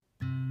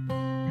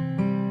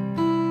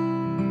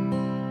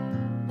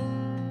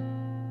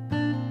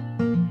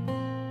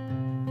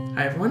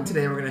Hi everyone,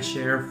 today we're going to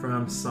share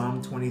from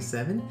Psalm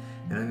 27,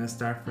 and I'm going to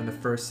start from the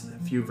first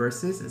few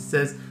verses. It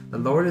says, "The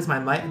Lord is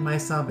my light and my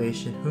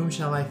salvation, whom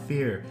shall I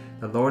fear?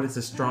 The Lord is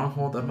the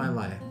stronghold of my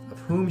life, of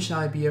whom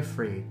shall I be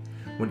afraid?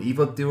 When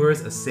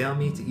evildoers assail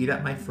me to eat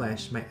up my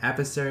flesh, my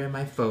adversary and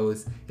my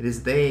foes, it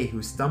is they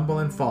who stumble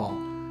and fall.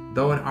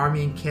 Though an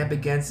army encamp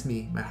against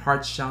me, my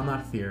heart shall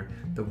not fear.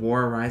 The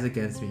war arise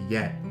against me,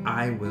 yet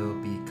I will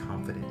be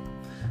confident."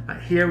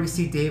 Here we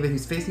see David,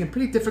 who's facing a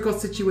pretty difficult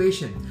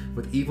situation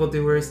with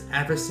evildoers,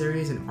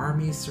 adversaries, and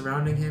armies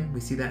surrounding him. We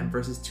see that in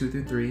verses 2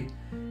 through 3.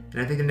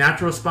 And I think the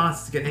natural response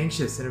is to get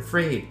anxious and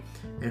afraid.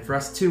 And for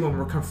us too, when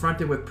we're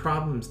confronted with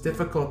problems,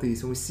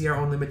 difficulties, when we see our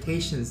own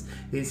limitations,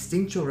 the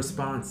instinctual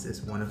response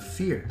is one of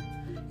fear.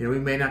 We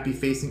may not be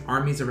facing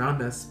armies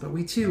around us, but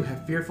we too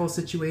have fearful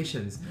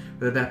situations,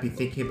 whether that be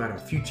thinking about our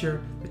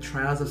future, the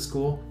trials of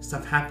school,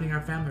 stuff happening in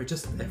our family, or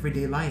just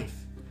everyday life.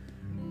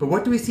 But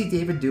what do we see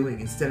David doing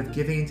instead of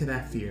giving into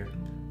that fear?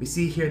 We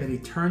see here that he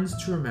turns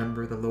to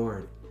remember the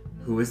Lord.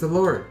 Who is the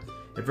Lord?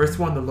 In verse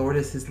 1, the Lord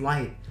is his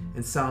light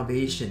and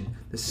salvation,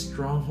 the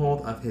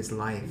stronghold of his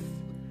life.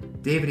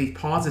 David, he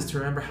pauses to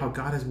remember how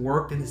God has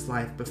worked in his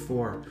life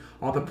before.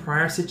 All the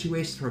prior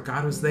situations where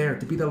God was there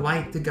to be the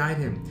light to guide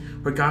him,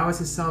 where God was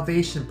his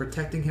salvation,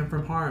 protecting him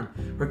from harm,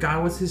 where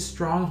God was his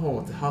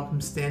stronghold to help him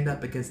stand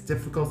up against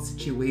difficult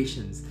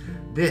situations.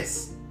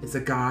 This is a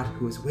God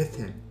who is with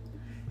him.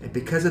 And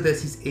because of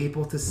this, he's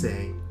able to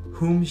say,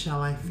 "Whom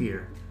shall I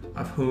fear?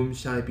 Of whom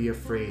shall I be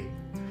afraid?"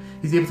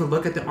 He's able to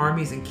look at the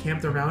armies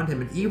encamped around him,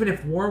 and even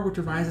if war were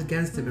to rise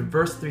against him, in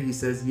verse 3 he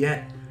says,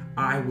 "Yet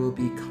I will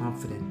be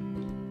confident."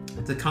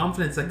 It's a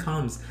confidence that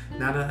comes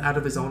not out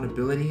of his own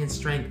ability and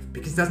strength,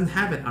 because he doesn't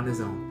have it on his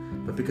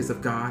own, but because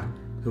of God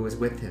who is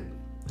with him.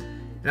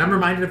 And I'm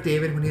reminded of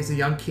David when he was a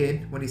young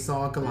kid, when he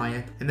saw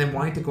Goliath, and then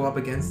wanting to go up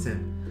against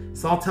him.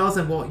 Saul tells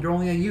him, "Well, you're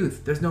only a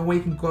youth. There's no way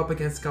you can go up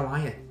against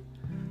Goliath."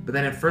 But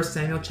then in 1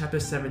 Samuel chapter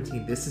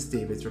 17, this is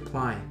David's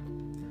reply.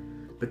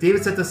 "But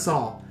David said to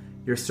Saul,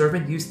 'Your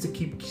servant used to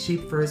keep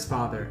sheep for his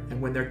father, and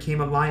when there came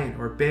a lion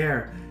or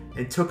bear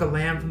and took a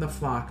lamb from the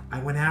flock,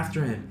 I went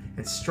after him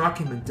and struck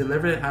him and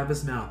delivered it out of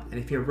his mouth. And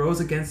if he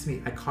arose against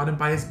me, I caught him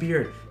by his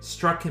beard,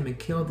 struck him and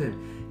killed him.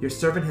 Your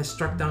servant has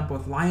struck down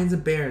both lions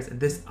and bears, and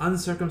this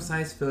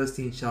uncircumcised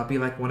Philistine shall be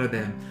like one of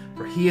them,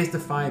 for he has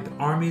defied the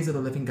armies of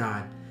the living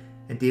God.'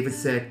 And David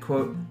said,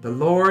 quote, 'The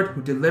Lord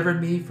who delivered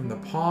me from the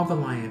paw of the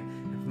lion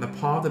and from the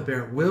paw of the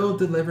bear will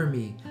deliver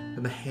me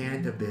from the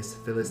hand of this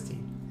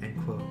Philistine.'" End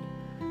quote.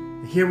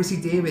 And here we see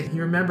David, he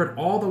remembered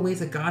all the ways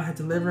that God had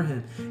delivered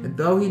him. And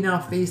though he now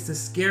faced a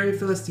scary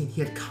Philistine,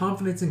 he had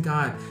confidence in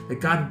God,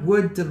 that God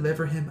would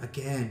deliver him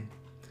again.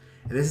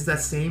 And this is that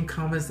same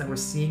confidence that we're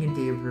seeing in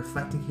David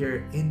reflecting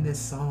here in this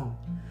psalm.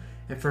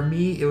 And for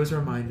me, it was a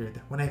reminder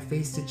that when I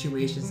face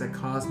situations that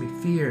cause me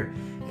fear,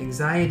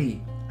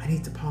 anxiety, I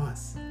need to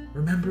pause.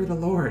 Remember the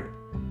Lord.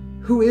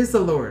 Who is the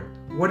Lord?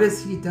 What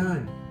has he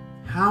done?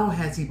 How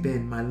has he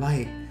been my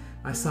light,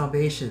 my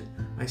salvation,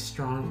 my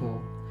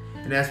stronghold?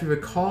 And as we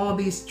recall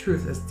these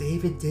truths as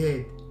David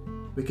did,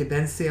 we could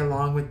then say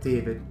along with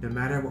David, no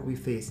matter what we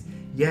face,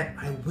 "Yet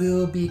I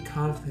will be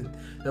confident.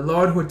 The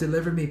Lord who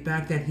delivered me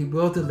back then, he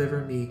will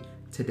deliver me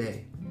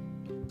today."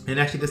 And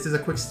actually, this is a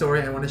quick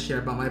story I want to share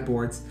about my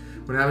boards.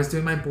 When I was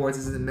doing my boards,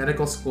 this is in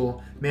medical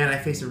school, man, I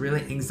faced a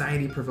really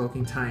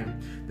anxiety-provoking time.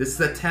 This is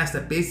a test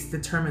that basically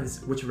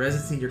determines which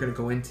residency you're going to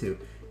go into.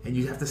 And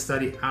you have to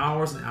study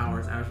hours and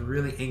hours. I was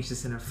really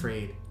anxious and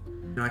afraid.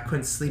 I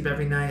couldn't sleep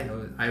every night.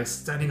 I was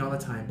studying all the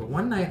time. But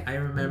one night I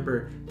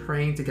remember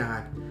praying to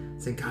God,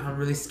 saying, "God, I'm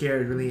really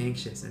scared, really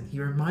anxious." And he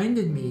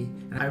reminded me,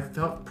 and I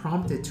felt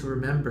prompted to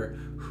remember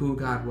who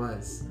God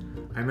was.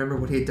 I remember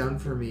what he had done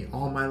for me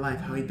all my life,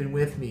 how he'd been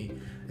with me.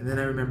 And then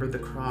I remembered the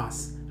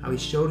cross, how he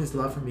showed his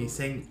love for me,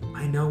 saying,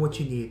 "I know what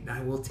you need, and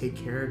I will take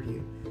care of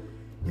you."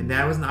 And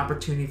that was an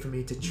opportunity for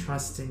me to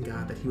trust in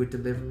God, that he would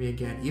deliver me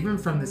again, even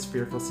from this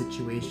fearful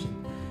situation.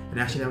 And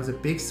actually, that was a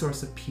big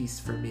source of peace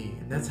for me.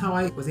 And that's how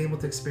I was able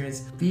to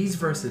experience these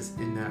verses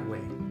in that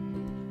way.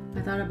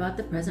 I thought about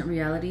the present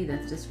reality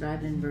that's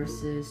described in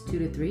verses 2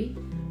 to 3.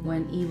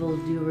 "When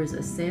evildoers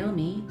assail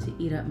me to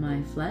eat up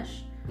my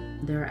flesh,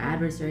 there are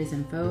adversaries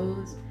and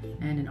foes,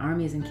 and an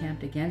army is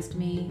encamped against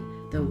me.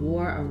 The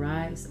war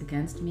arise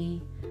against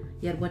me."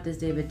 Yet what does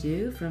David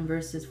do? From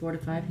verses 4 to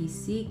 5, he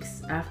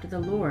seeks after the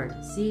Lord,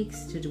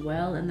 seeks to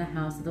dwell in the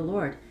house of the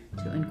Lord,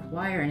 to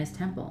inquire in his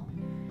temple.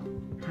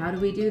 How do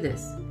we do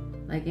this?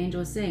 Like Angel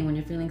was saying, when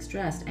you're feeling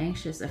stressed,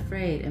 anxious,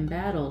 afraid,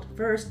 embattled,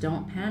 first,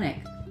 don't panic.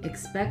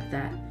 Expect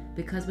that,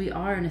 because we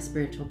are in a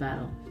spiritual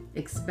battle.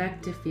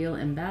 Expect to feel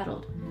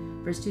embattled.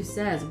 Verse 2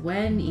 says,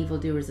 "When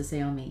evildoers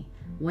assail me."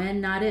 When,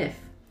 not if.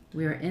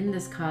 We are in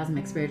this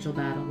cosmic spiritual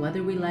battle,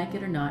 whether we like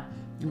it or not,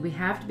 and we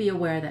have to be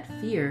aware that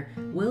fear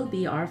will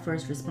be our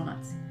first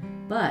response.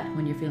 But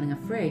when you're feeling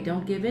afraid,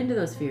 don't give in to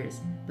those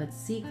fears, but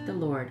seek the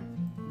Lord.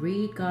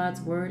 Read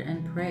God's word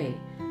and pray.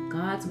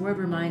 God's word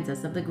reminds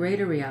us of the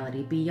greater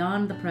reality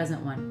beyond the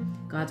present one.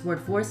 God's word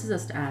forces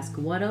us to ask,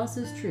 what else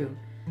is true?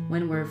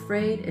 When we're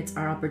afraid, it's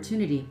our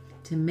opportunity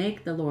to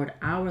make the Lord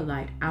our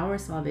light, our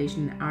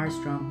salvation, and our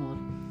stronghold.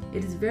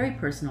 It is very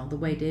personal, the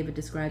way David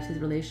describes his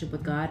relationship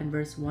with God in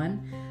verse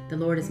 1. The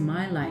Lord is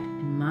my light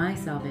and my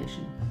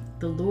salvation.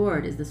 The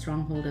Lord is the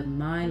stronghold of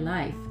my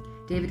life.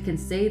 David can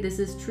say this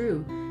is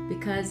true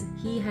because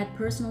he had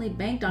personally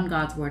banked on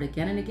God's word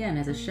again and again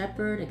as a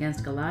shepherd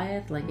against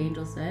Goliath, like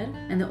Angel said.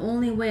 And the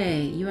only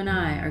way you and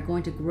I are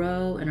going to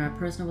grow in our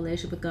personal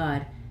relationship with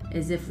God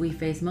is if we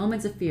face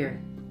moments of fear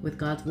with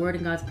God's word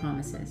and God's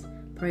promises.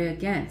 Pray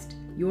against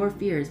your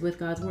fears with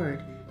God's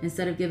word.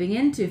 Instead of giving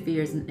in to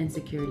fears and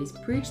insecurities,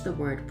 preach the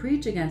word,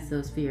 preach against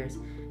those fears.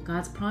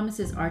 God's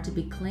promises are to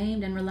be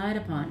claimed and relied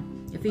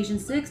upon.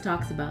 Ephesians 6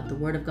 talks about the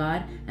word of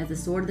God as the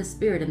sword of the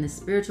Spirit in the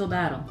spiritual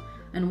battle.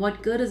 And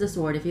what good is a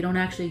sword if you don't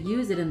actually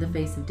use it in the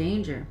face of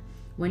danger?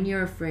 When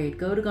you're afraid,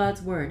 go to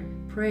God's word,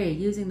 pray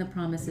using the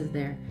promises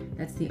there.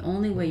 That's the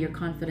only way your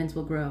confidence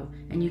will grow.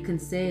 And you can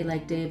say,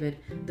 like David,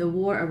 the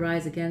war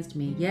arise against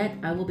me, yet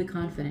I will be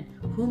confident.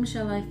 Whom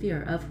shall I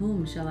fear? Of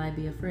whom shall I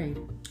be afraid?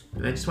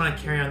 And I just want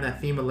to carry on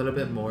that theme a little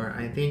bit more.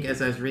 I think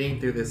as I was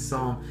reading through this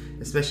psalm,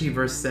 especially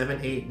verse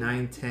 7, 8,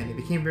 9, 10, it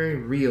became very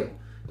real.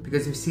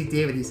 Because you see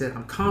David, he said,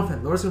 I'm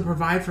confident, Lord's going to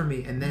provide for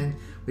me. And then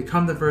we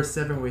come to verse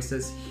 7 where he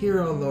says,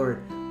 hear, O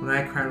Lord, when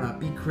I cry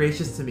aloud, be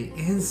gracious to me,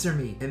 answer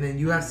me. And then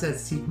you have said,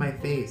 seek my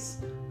face.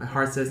 My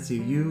heart says to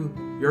you,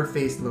 your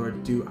face,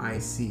 Lord, do I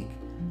seek.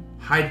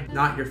 Hide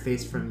not your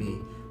face from me.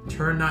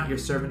 Turn not your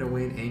servant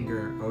away in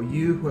anger. O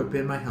you who have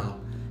been my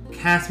help,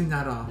 cast me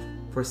not off.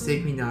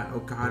 Forsake me not, O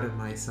God of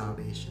my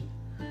salvation.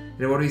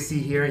 And what do we see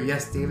here?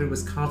 Yes, David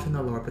was confident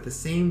in the Lord, but at the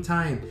same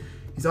time,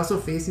 he's also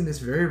facing this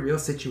very real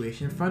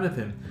situation in front of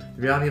him.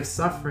 The reality of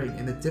suffering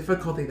and the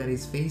difficulty that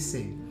he's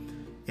facing.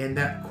 And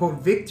that,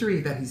 quote,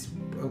 victory that he's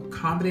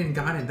confident in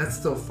God in, that's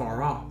still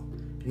far off.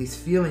 And he's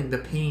feeling the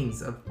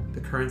pains of the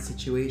current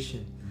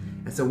situation.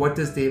 And so what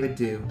does David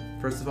do?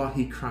 First of all,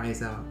 he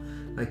cries out.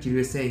 Like Judy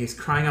was saying, he's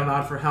crying out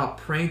loud for help,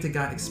 praying to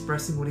God,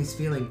 expressing what he's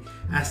feeling,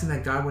 asking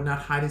that God would not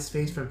hide his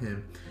face from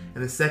him.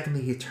 And then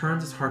secondly, he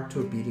turns his heart to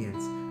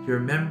obedience. He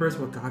remembers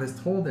what God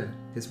has told him,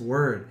 his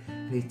word,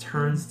 and he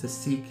turns to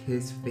seek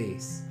his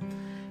face.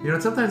 You know,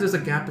 sometimes there's a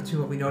gap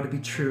between what we know to be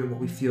true and what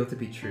we feel to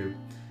be true.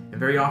 And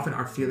very often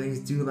our feelings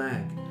do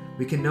lag.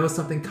 We can know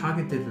something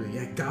cognitively,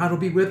 yeah, God will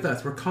be with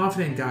us, we're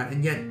confident in God,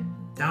 and yet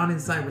down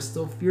inside we're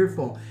still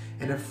fearful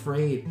and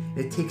afraid.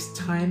 It takes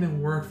time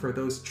and work for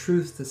those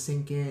truths to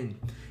sink in.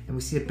 And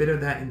we see a bit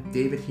of that in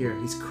David here.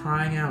 He's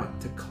crying out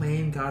to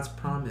claim God's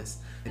promise,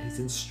 and he's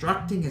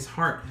instructing his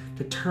heart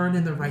to turn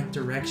in the right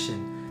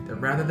direction, that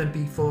rather than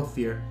be full of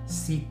fear,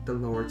 seek the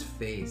Lord's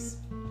face.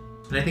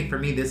 And I think for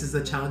me, this is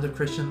the challenge of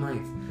Christian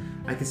life.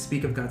 I can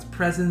speak of God's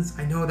presence.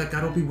 I know that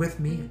God will be with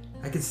me.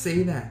 I can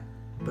say that.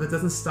 But it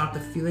doesn't stop the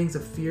feelings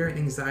of fear and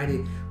anxiety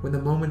when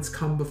the moments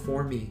come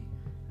before me.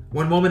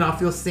 One moment I'll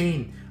feel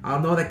sane.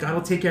 I'll know that God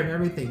will take care of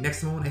everything.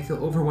 Next moment I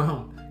feel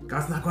overwhelmed.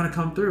 God's not going to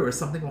come through or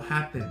something will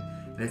happen.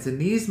 And it's in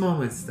these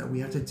moments that we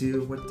have to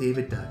do what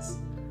David does.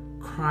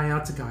 Cry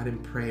out to God in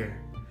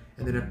prayer.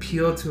 And then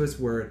appeal to his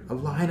word.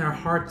 Align our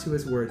heart to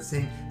his word,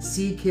 saying,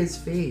 seek his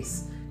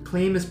face.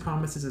 Claim his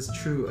promises as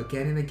true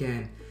again and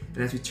again.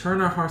 And as we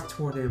turn our hearts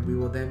toward him, we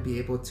will then be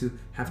able to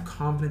have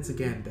confidence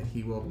again that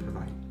he will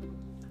provide.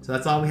 So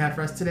that's all we have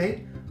for us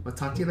today. We'll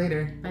talk to you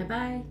later.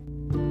 Bye-bye.